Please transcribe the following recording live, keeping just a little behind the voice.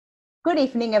Good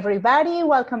evening, everybody.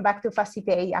 Welcome back to FAST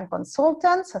CPA and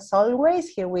Consultants. As always,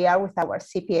 here we are with our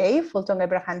CPA, Fulton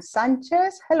Abraham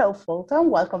Sanchez. Hello,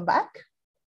 Fulton. Welcome back.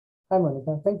 Hi,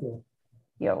 Monica. Thank you.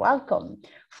 You're welcome.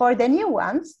 For the new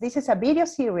ones, this is a video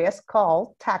series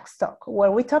called Tax Talk,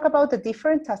 where we talk about the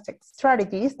different tax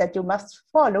strategies that you must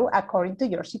follow according to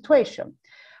your situation.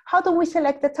 How do we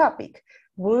select the topic?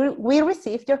 We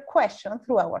received your question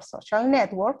through our social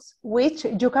networks, which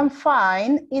you can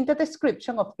find in the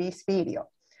description of this video.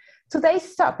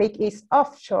 Today's topic is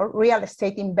offshore real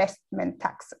estate investment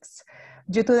taxes.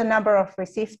 Due to the number of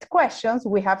received questions,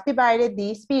 we have divided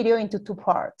this video into two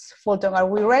parts. Fulton, are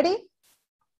we ready?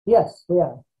 Yes, we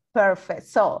are. Perfect.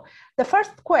 So the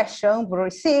first question we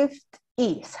received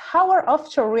is, how are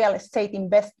offshore real estate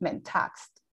investment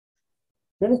taxed?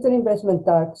 Real estate investment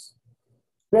tax.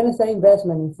 Real estate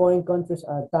investment in foreign countries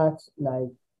are taxed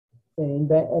like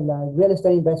real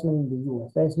estate investment in the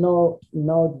U.S. There's no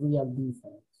real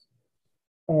difference.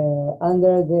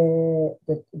 Under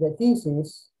the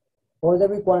thesis or the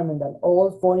requirement that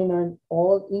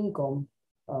all income,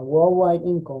 worldwide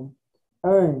income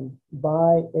earned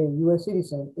by a U.S.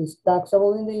 citizen is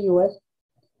taxable in the U.S.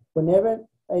 Whenever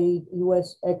a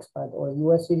U.S. expat or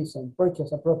U.S. citizen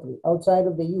purchases a property outside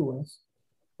of the U.S.,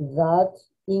 that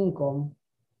income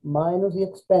minus the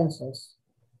expenses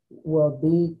will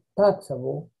be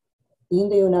taxable in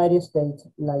the United States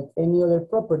like any other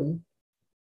property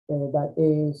that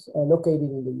is located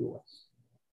in the U.S.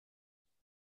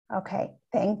 Okay,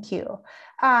 thank you.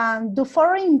 Do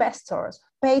foreign investors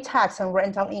pay tax on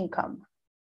rental income?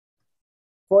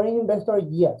 Foreign investors,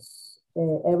 yes.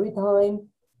 Every time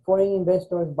foreign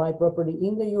investors buy property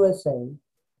in the USA,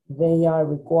 they are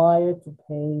required to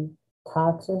pay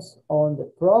taxes on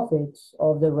the profits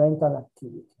of the rental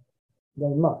activity.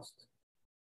 They must.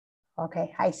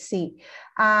 Okay, I see.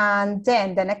 And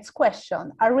then the next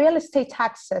question, are real estate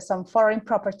taxes on foreign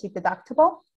property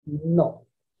deductible? No.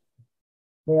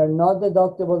 They are not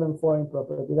deductible on foreign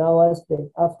property. That was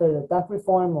after the tax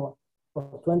reform of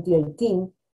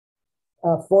 2018,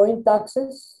 foreign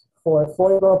taxes for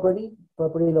foreign property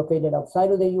located outside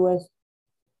of the U.S.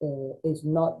 Is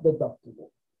not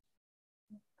deductible.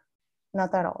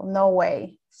 Not at all, no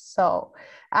way. So,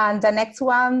 and the next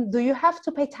one, do you have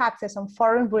to pay taxes on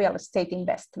foreign real estate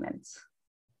investments?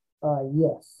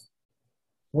 Yes.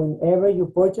 Whenever you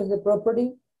purchase the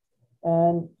property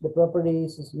and the property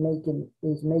is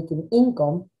making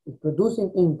income, is producing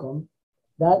income,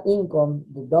 that income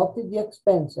deducted the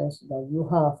expenses that you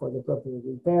have for the property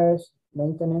repairs,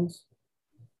 maintenance,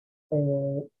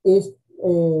 the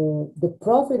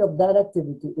profit of that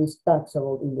activity is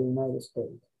taxable in the United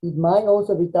States. It might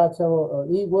also be taxable, or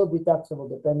it will be taxable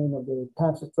depending on the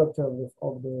tax structure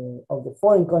of the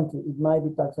foreign country. It might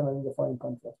be taxable in the foreign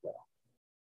country as well.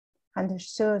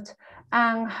 Understood.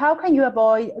 And how can you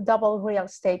avoid double real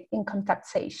estate income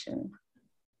taxation?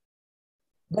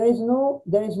 There is no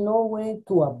way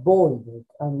to avoid it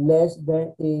unless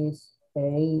there is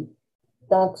a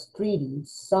tax treaty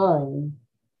signed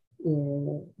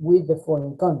with the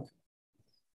foreign country.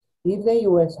 If the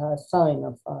U.S. has signed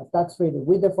a tax treaty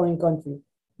with the foreign country,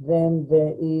 then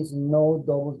there is no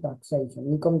double taxation.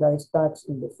 Income that is taxed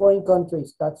in the foreign country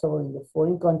is taxable in the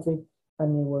foreign country,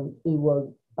 and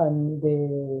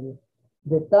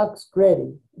the tax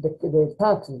credit, the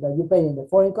taxes that you pay in the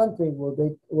foreign country will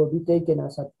be taken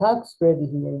as a tax credit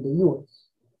here in the U.S.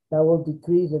 That will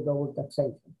decrease the double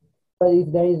taxation. But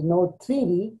if there is no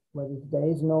treaty, but if there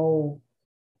is no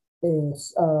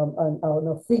an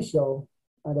official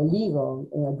and a legal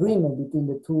agreement between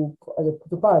the two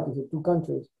parties, the two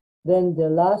countries, then the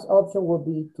last option will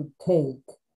be to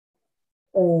take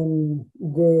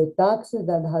the taxes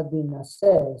that have been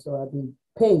assessed or have been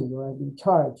paid or have been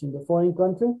charged in the foreign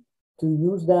country, to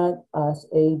use that as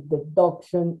a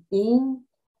deduction in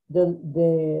the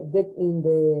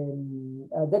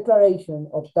declaration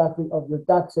of your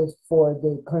taxes for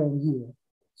the current year.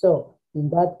 So in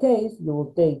that case, you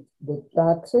will take the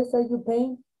taxes that you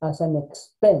pay as an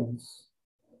expense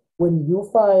when you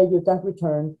file your tax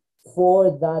return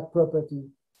for that property,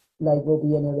 like will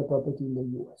be any other property in the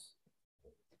U.S.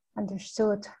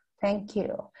 Understood. Thank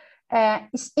you.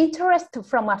 Is interest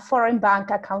from a foreign bank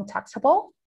account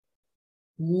taxable?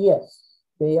 Yes,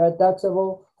 they are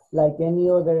taxable like any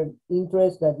other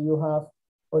interest that you have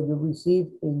or you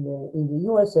receive in the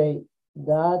USA.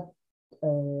 That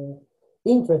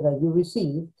interest that you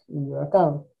received in your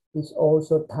account is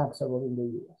also taxable in the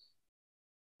U.S.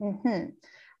 Mm-hmm.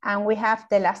 And we have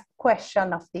the last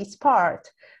question of this part.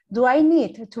 Do I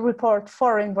need to report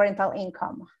foreign rental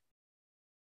income?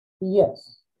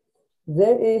 Yes.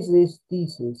 There is this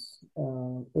thesis,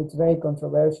 it's very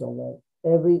controversial,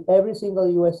 that every single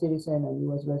US citizen and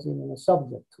US resident is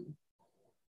subject to.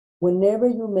 Whenever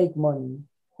you make money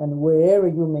and wherever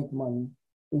you make money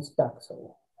is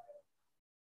taxable.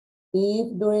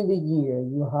 If during the year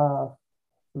you have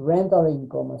rental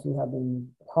income, as we have been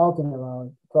talking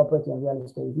about property and real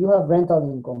estate, if you have rental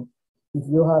income, if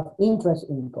you have interest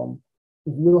income,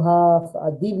 if you have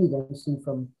a dividend received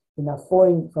from a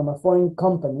foreign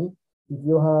company, if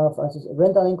you have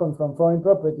rental income from foreign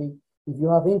property, if you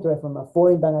have interest from a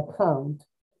foreign bank account,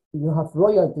 if you have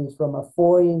royalties from a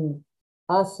foreign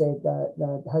asset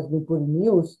that has been put in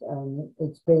use and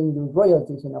it's paying you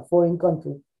royalties in a foreign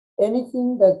country,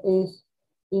 anything that is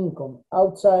income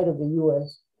outside of the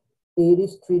US, it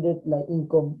is treated like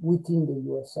income within the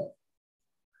USA.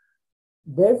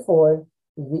 Therefore,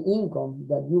 the income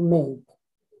that you make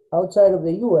outside of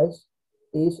the US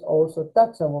is also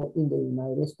taxable in the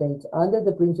United States under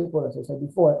the principle, as I said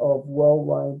before, of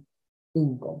worldwide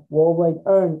income. Worldwide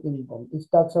earned income is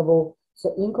taxable.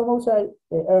 So income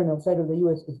earned outside of the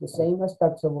US is the same as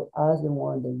taxable as the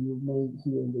one that you made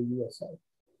here in the USA.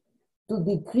 To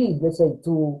decrease, let's say,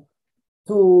 to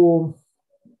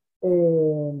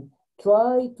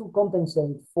try to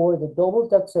compensate for the double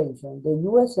taxation, the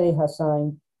USA has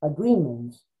signed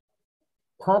agreements,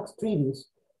 tax treaties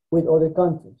with other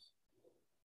countries.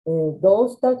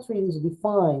 Those tax treaties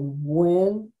define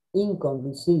when income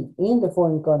received in the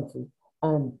foreign country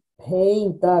and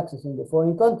paying taxes in the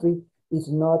foreign country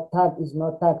is not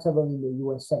taxable in the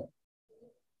USA.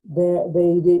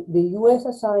 The US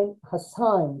has signed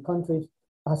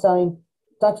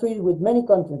tax treaties with many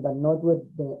countries, but not with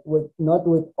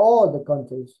all the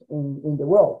countries in the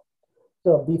world.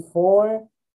 So before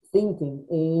thinking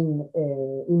in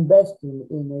investing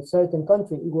in a certain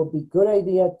country, it would be a good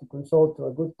idea to consult to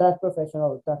a good tax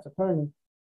professional or tax attorney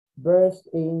versed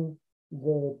in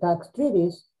the tax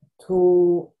treaties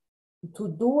to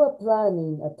do a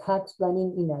tax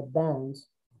planning in advance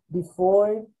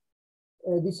before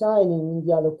designing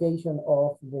the allocation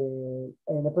of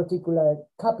a particular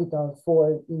capital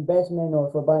for investment or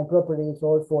for buying properties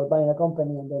or for buying a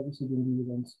company and then receiving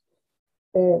dividends.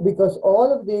 Because all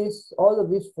of these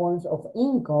forms of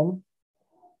income,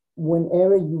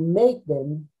 whenever you make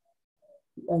them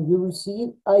and you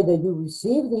receive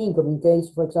the income in case,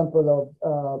 for example,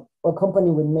 of a company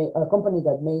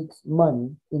that makes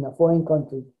money in a foreign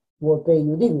country will pay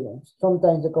you dividends.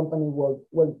 Sometimes the company will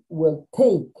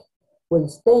stay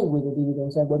with the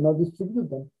dividends and will not distribute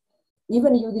them.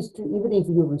 Even if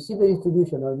you receive the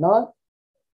distribution or not,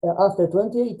 after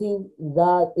 2018,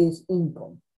 that is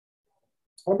income.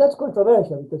 And that's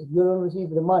controversial because if you don't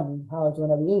receive the money, how is it going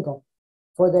to be income?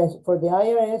 For the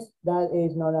IRS, that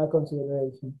is not a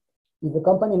consideration. If the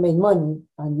company made money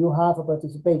and you have a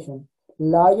participation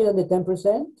larger than the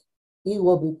 10%, it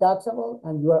will be taxable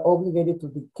and you are obligated to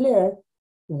declare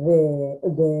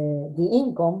the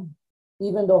income,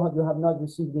 even though you have not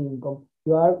received the income.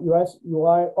 You are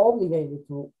obligated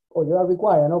to, or you are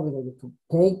required and obligated to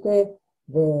take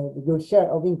your share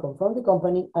of income from the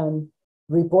company and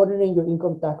report it in your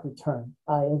income tax return.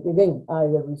 Again,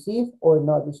 either receive or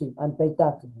not receive and pay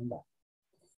taxes on that.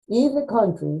 If the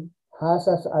country has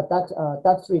a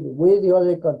tax treaty with the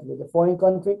other country, with the foreign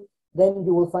country, then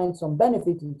you will find some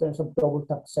benefits in terms of double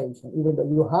taxation, even though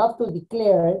you have to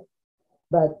declare,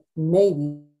 but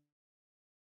maybe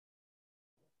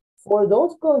for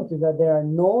those countries that there are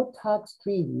no tax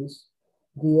treaties,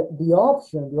 the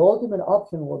ultimate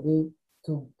option will be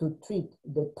to treat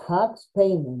the tax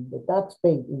paid in the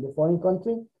foreign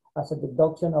country as a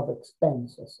deduction of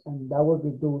expenses, and that will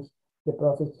reduce the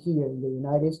profit here in the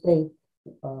United States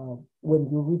when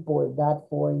you report that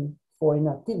foreign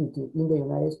activity in the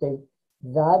United States.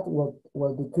 That will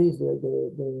decrease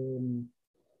the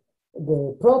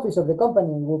profits of the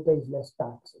company and will pay less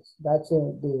taxes. That's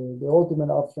the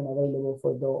ultimate option available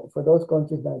for those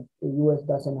countries that the U.S.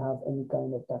 doesn't have any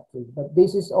kind of tax treaty. But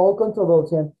this is all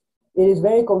controversial. It is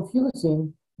very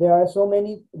confusing. There are so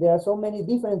many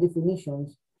different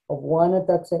definitions of when a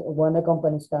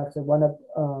company's tax, when a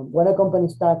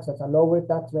company's tax at a lower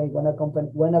tax rate, when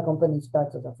a company's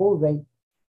tax at a full rate,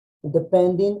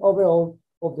 depending overall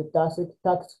of the tax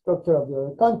structure of the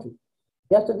other country.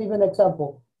 Just to give an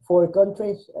example, for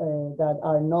countries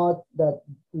that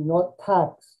do not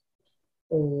tax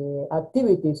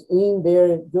activities in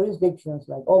their jurisdictions,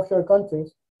 like offshore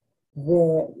countries,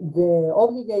 the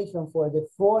obligation for the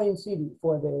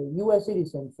U.S.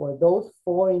 citizen, for those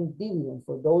foreign dividends,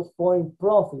 for those foreign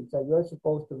profits that you're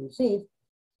supposed to receive,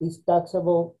 is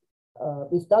taxable.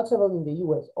 Is taxable in the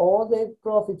U.S. All the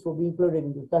profits will be included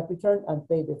in the tax return and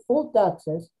pay the full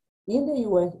taxes in the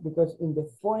US because in the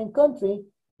foreign country,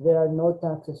 there are no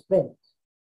taxes paid.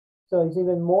 So it's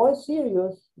even more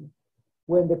serious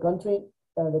when the country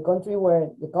where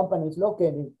the company is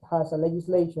located has a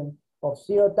legislation of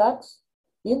zero tax.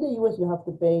 In the US, you have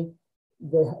to pay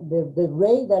the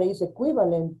rate that is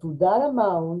equivalent to that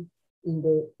amount in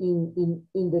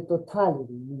the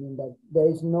totality, meaning that there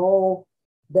is no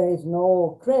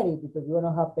credit because you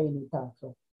don't have paid any tax.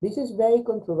 So this is very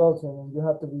controversial, and you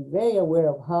have to be very aware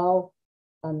of how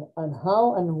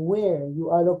and where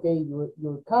you allocate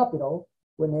your capital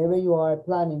whenever you are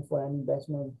planning for an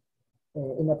investment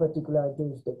in a particular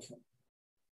jurisdiction.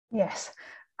 Yes,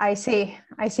 I see.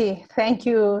 Thank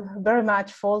you very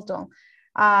much, Fulton.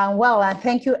 And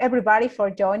thank you everybody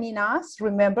for joining us.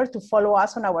 Remember to follow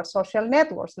us on our social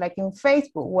networks, like in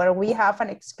Facebook, where we have an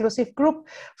exclusive group.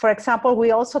 For example,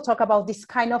 we also talk about this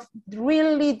kind of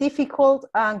really difficult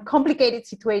and complicated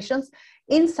situations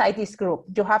inside this group.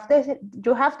 You have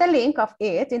the link of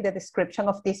it in the description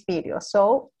of this video.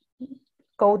 So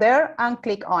go there and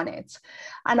click on it.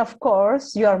 And of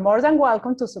course, you are more than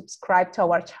welcome to subscribe to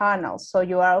our channel so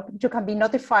you can be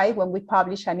notified when we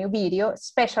publish a new video,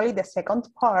 especially the second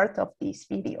part of this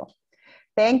video.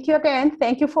 Thank you again.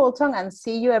 Thank you, Fulton, and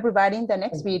see you everybody in the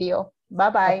next video.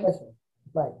 Bye-bye.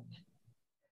 Bye.